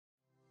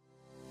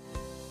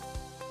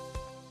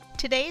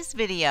Today's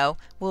video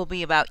will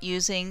be about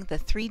using the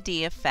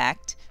 3D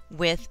effect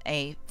with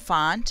a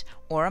font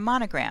or a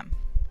monogram.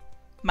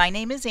 My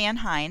name is Ann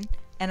Hine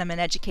and I'm an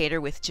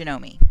educator with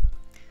Janome.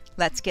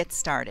 Let's get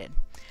started.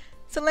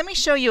 So let me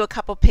show you a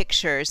couple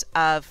pictures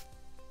of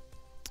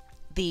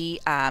the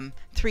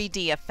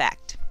 3D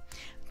effect.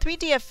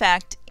 3D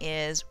effect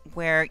is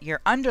where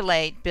your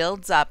underlay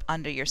builds up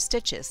under your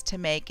stitches to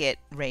make it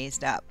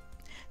raised up.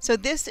 So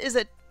this is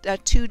a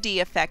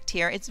 2D effect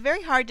here. It's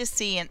very hard to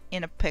see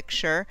in a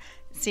picture.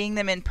 Seeing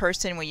them in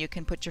person where you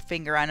can put your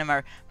finger on them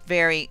are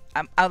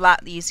a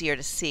lot easier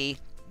to see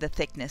the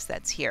thickness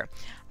that's here.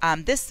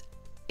 This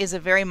is a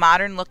very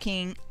modern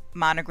looking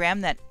monogram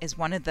that is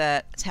one of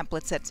the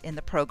templates that's in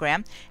the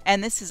program,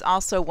 and this is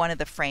also one of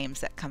the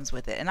frames that comes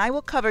with it, and I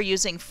will cover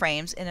using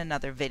frames in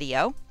another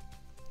video.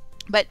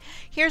 But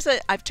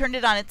I've turned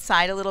it on its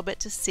side a little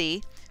bit to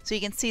see, so you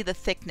can see the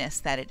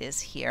thickness that it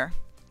is here.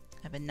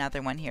 I have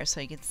another one here so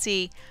you can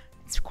see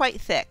it's quite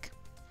thick.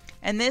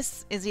 And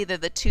this is either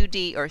the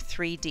 2D or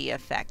 3D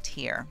effect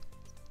here.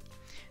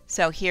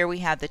 So here we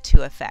have the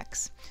two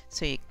effects.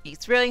 So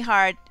it's really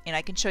hard, and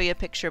I can show you a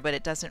picture, but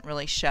it doesn't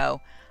really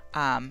show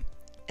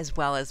as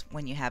well as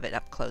when you have it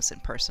up close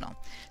and personal.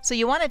 So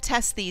you want to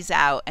test these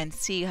out and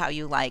see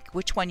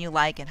which one you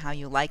like and how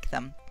you like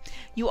them.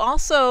 You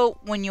also,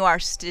 when you are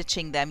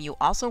stitching them, you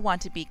also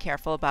want to be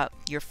careful about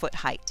your foot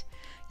height.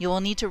 You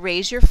will need to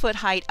raise your foot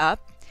height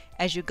up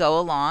as you go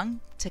along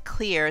to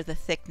clear the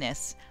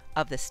thickness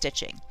of the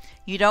stitching.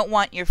 You don't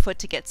want your foot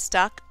to get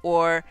stuck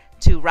or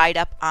to ride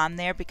up on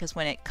there, because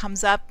when it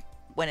comes up,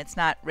 when it's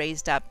not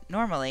raised up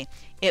normally,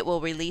 it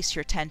will release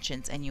your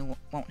tensions and you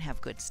won't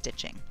have good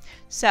stitching.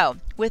 So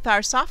with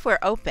our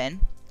software open,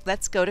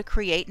 let's go to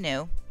Create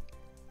New.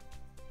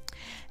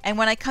 And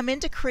when I come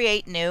into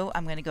Create New,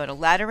 I'm going to go to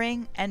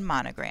Lettering and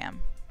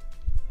Monogram.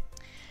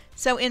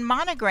 So in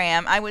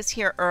Monogram, I was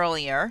here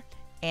earlier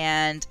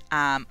and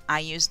I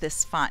use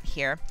this font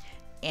here,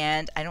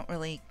 and I don't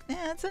really,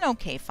 it's an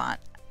okay font.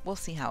 We'll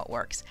see how it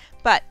works.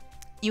 But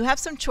you have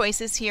some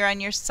choices here on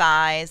your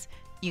size.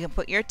 You can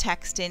put your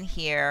text in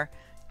here,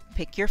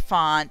 pick your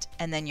font,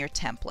 and then your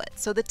template.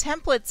 So the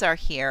templates are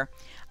here.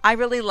 I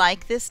really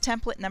like this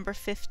template number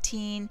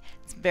 15.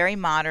 It's very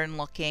modern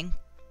looking,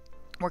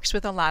 works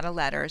with a lot of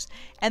letters.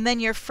 And then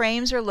your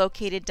frames are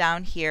located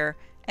down here.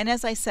 And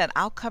as I said,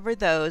 I'll cover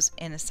those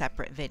in a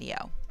separate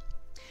video.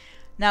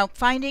 Now,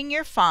 finding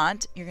your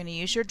font, you're going to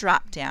use your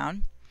drop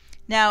down.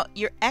 Now,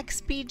 your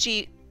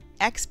XPG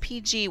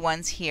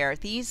ones here,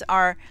 these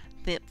are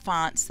the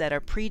fonts that are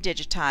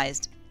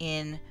pre-digitized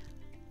in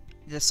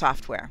the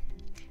software.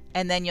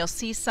 And then you'll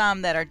see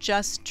some that are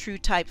just true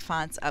type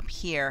fonts up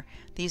here.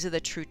 These are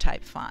the true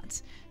type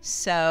fonts.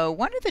 So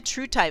one of the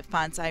true type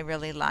fonts I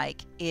really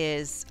like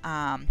is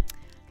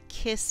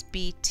Kiss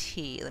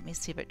BT. Let me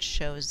see if it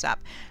shows up.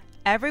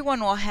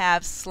 Everyone will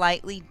have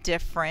slightly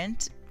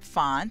different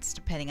fonts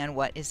depending on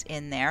what is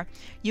in there.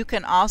 You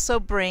can also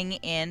bring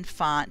in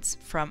fonts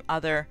from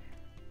other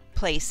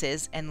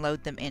places and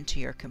load them into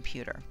your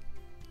computer.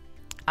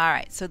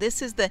 Alright, so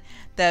this is the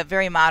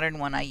very modern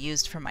one I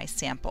used for my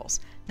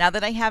samples. Now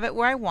that I have it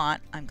where I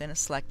want, I'm going to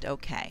select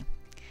OK.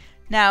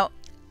 Now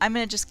I'm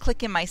going to just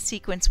click in my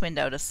sequence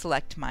window to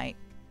select my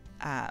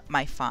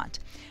font.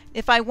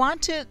 If I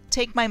want to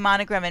take my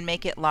monogram and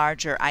make it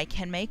larger, I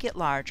can make it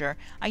larger.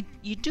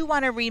 You do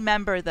want to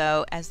remember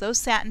though, as those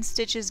satin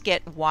stitches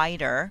get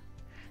wider,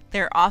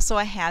 they're also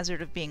a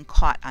hazard of being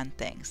caught on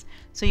things.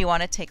 So you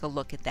want to take a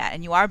look at that.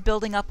 And you are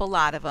building up a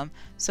lot of them,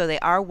 so they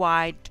are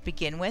wide to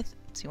begin with,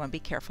 so you want to be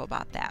careful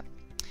about that.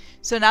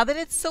 So now that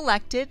it's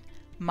selected,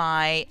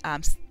 my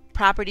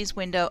properties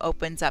window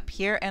opens up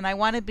here, and I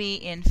want to be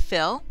in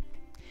fill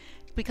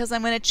because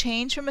I'm going to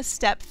change from a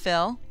step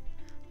fill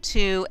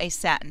to a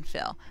satin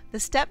fill. The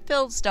step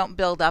fills don't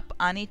build up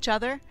on each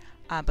other,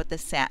 but the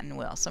satin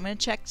will. So I'm going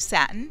to check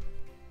satin,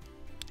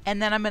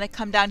 and then I'm going to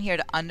come down here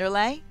to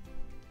underlay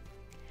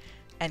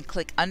and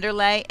click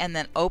underlay, and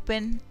then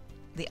open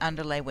the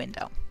underlay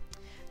window.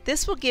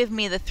 This will give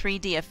me the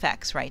 3D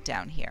effects right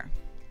down here.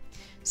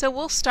 So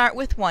we'll start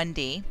with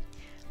 1D.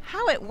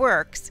 How it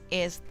works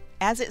is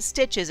as it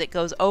stitches, it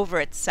goes over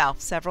itself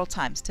several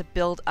times to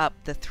build up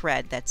the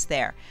thread that's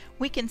there.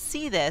 We can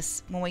see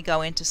this when we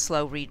go into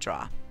slow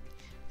redraw.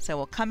 So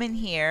we'll come in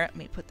here, let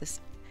me put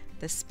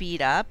the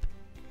speed up,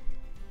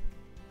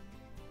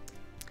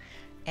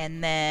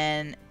 and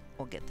then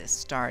we'll get this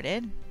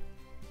started.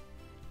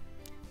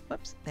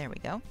 Whoops, there we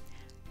go.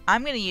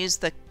 I'm going to use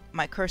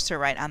my cursor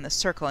right on the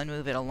circle and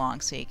move it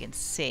along so you can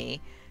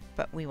see,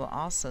 but we will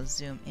also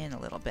zoom in a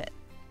little bit.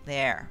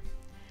 There.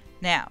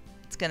 Now,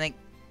 it's going to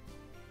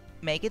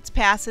make its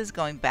passes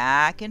going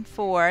back and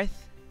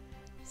forth.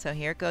 So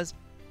here it goes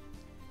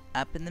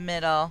up in the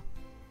middle,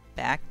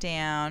 back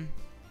down.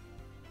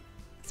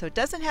 So it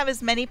doesn't have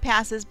as many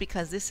passes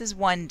because this is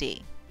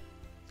 1D.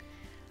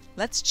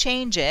 Let's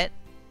change it.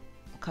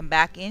 We'll come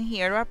back in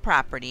here to our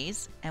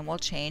properties and we'll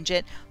change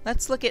it.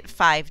 Let's look at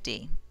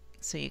 5D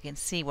so you can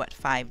see what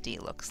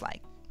 5D looks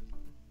like.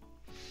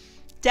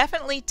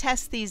 Definitely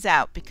test these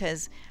out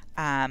because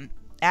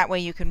that way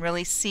you can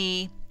really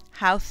see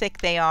how thick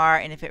they are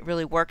and if it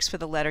really works for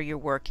the letter you're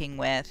working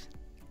with.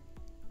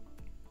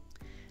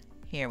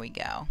 Here we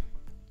go.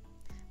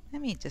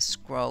 Let me just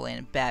scroll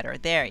in better.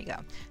 There you go.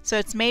 So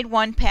it's made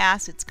one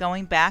pass. It's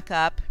going back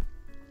up,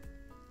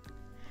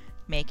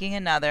 making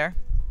another.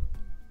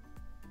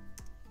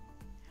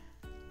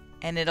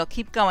 And it'll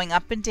keep going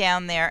up and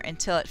down there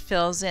until it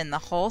fills in the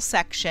whole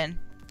section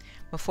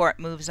before it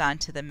moves on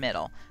to the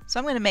middle. So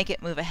I'm going to make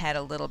it move ahead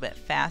a little bit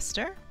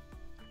faster.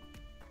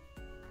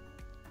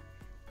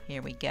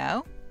 Here we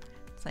go.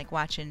 It's like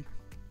watching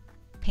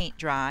paint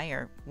dry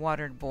or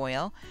water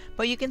boil.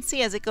 But you can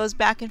see as it goes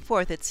back and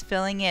forth, it's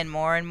filling in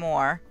more and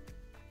more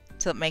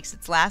till it makes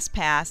its last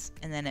pass,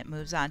 and then it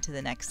moves on to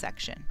the next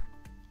section.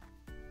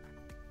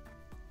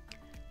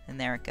 And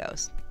there it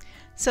goes.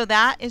 So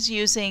that is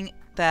using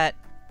that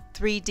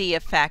 3D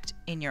effect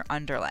in your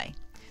underlay.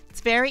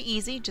 It's very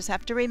easy. Just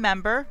have to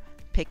remember,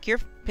 pick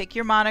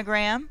your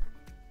monogram,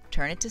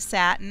 turn it to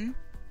satin,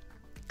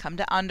 come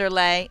to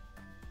underlay,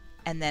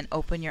 and then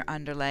open your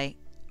underlay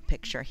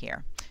picture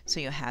here. So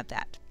you have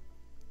that.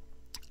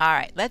 All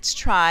right, let's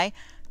try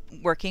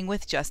working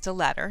with just a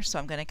letter. So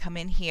I'm going to come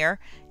in here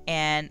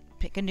and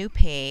pick a new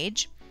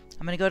page.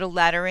 I'm going to go to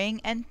lettering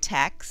and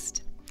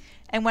text.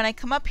 And when I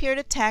come up here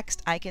to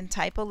text, I can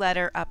type a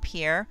letter up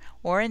here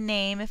or a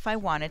name if I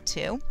wanted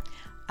to.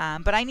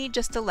 But I need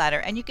just a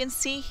letter. And you can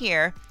see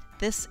here,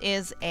 this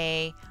is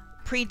a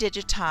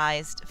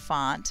pre-digitized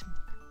font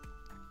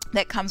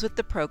that comes with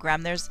the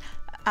program. There's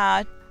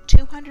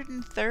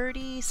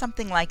 230,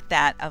 something like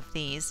that, of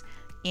these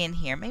in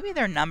here. Maybe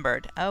they're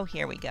numbered. Oh,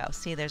 here we go.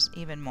 See, there's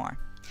even more.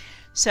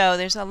 So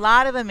there's a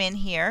lot of them in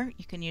here.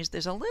 You can use,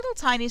 there's a little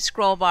tiny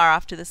scroll bar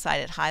off to the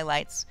side. It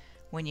highlights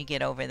when you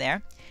get over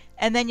there.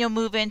 And then you'll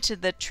move into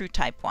the true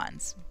type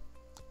ones.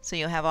 So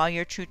you'll have all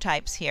your true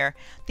types here.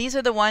 These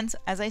are the ones,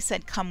 as I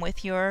said, come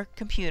with your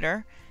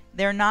computer.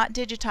 They're not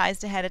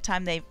digitized ahead of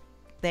time.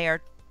 They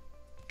are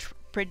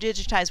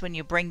pre-digitized when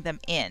you bring them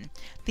in.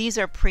 These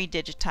are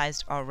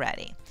pre-digitized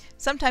already.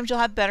 Sometimes you'll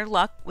have better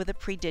luck with a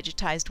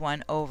pre-digitized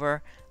one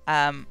over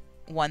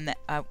one that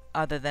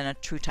other than a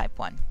true type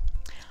one.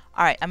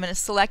 All right, I'm going to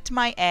select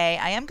my A.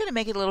 I am going to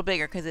make it a little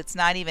bigger because it's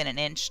not even an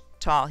inch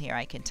tall here,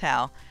 I can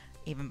tell,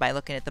 even by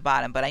looking at the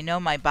bottom. But I know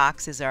my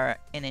boxes are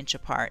an inch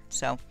apart,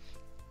 so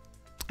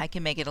I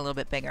can make it a little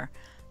bit bigger.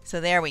 So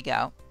there we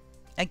go.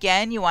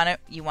 Again,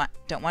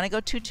 don't want to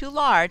go too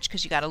large,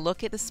 because you got to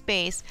look at the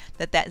space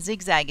that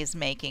zigzag is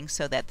making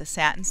so that the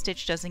satin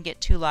stitch doesn't get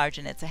too large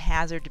and it's a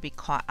hazard to be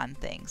caught on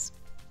things.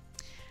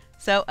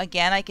 So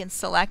again, I can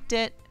select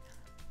it.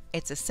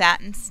 It's a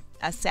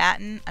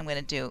satin. I'm going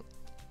to do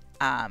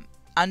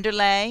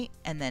underlay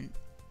and then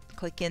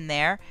click in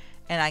there,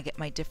 and I get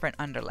my different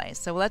underlays.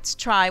 So let's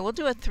try. We'll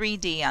do a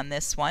 3D on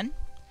this one,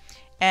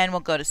 and we'll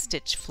go to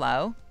stitch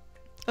flow.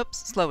 Oops,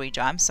 slow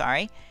redraw, I'm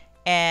sorry.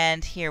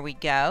 And here we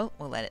go.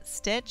 We'll let it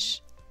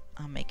stitch.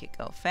 I'll make it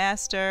go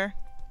faster.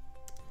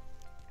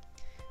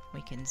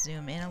 We can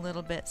zoom in a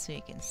little bit so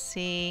you can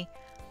see.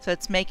 So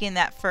it's making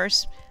that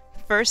first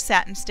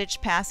satin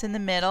stitch pass in the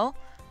middle.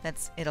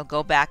 It'll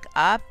go back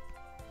up,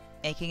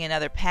 making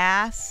another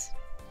pass.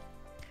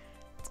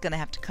 It's going to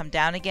have to come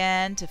down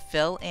again to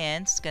fill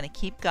in. It's going to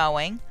keep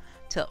going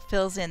till it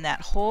fills in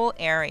that whole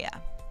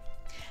area.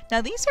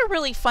 Now these are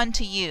really fun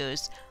to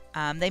use.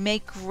 They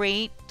make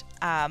great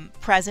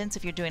presents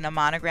if you're doing a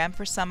monogram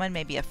for someone.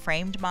 Maybe a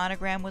framed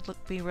monogram would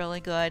be really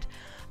good.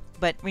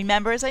 But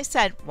remember, as I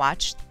said,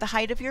 watch the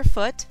height of your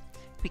foot,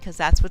 because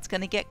that's what's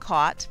going to get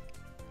caught.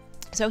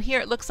 So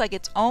here it looks like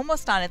it's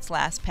almost on its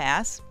last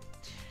pass,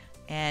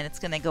 and it's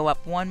going to go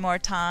up one more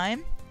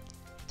time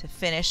to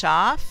finish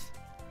off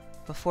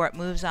before it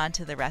moves on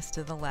to the rest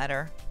of the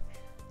letter.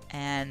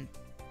 And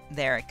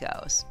there it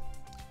goes.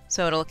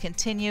 So it'll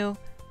continue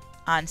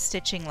on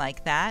stitching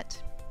like that.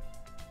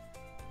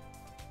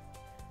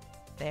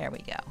 There we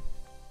go.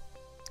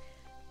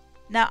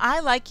 Now I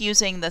like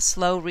using the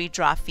slow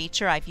redraw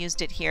feature. I've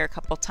used it here a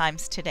couple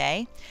times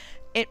today.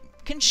 It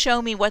can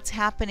show me what's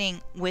happening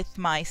with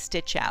my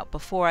stitch out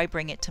before I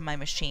bring it to my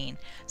machine.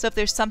 So if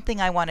there's something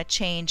I want to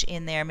change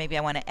in there, maybe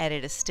I want to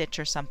edit a stitch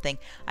or something,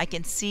 I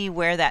can see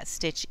where that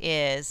stitch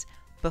is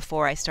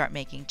before I start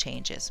making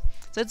changes.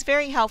 So it's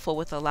very helpful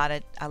with a lot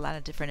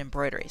of different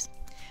embroideries.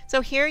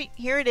 So here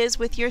it is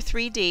with your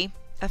 3D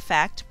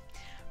effect.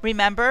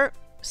 Remember,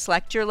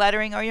 select your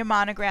lettering or your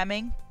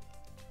monogramming,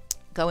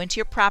 go into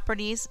your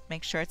properties,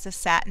 make sure it's a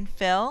satin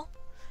fill,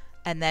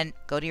 and then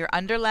go to your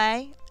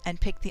underlay and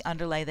pick the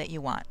underlay that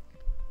you want.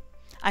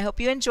 I hope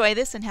you enjoy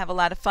this and have a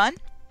lot of fun.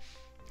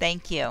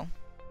 Thank you.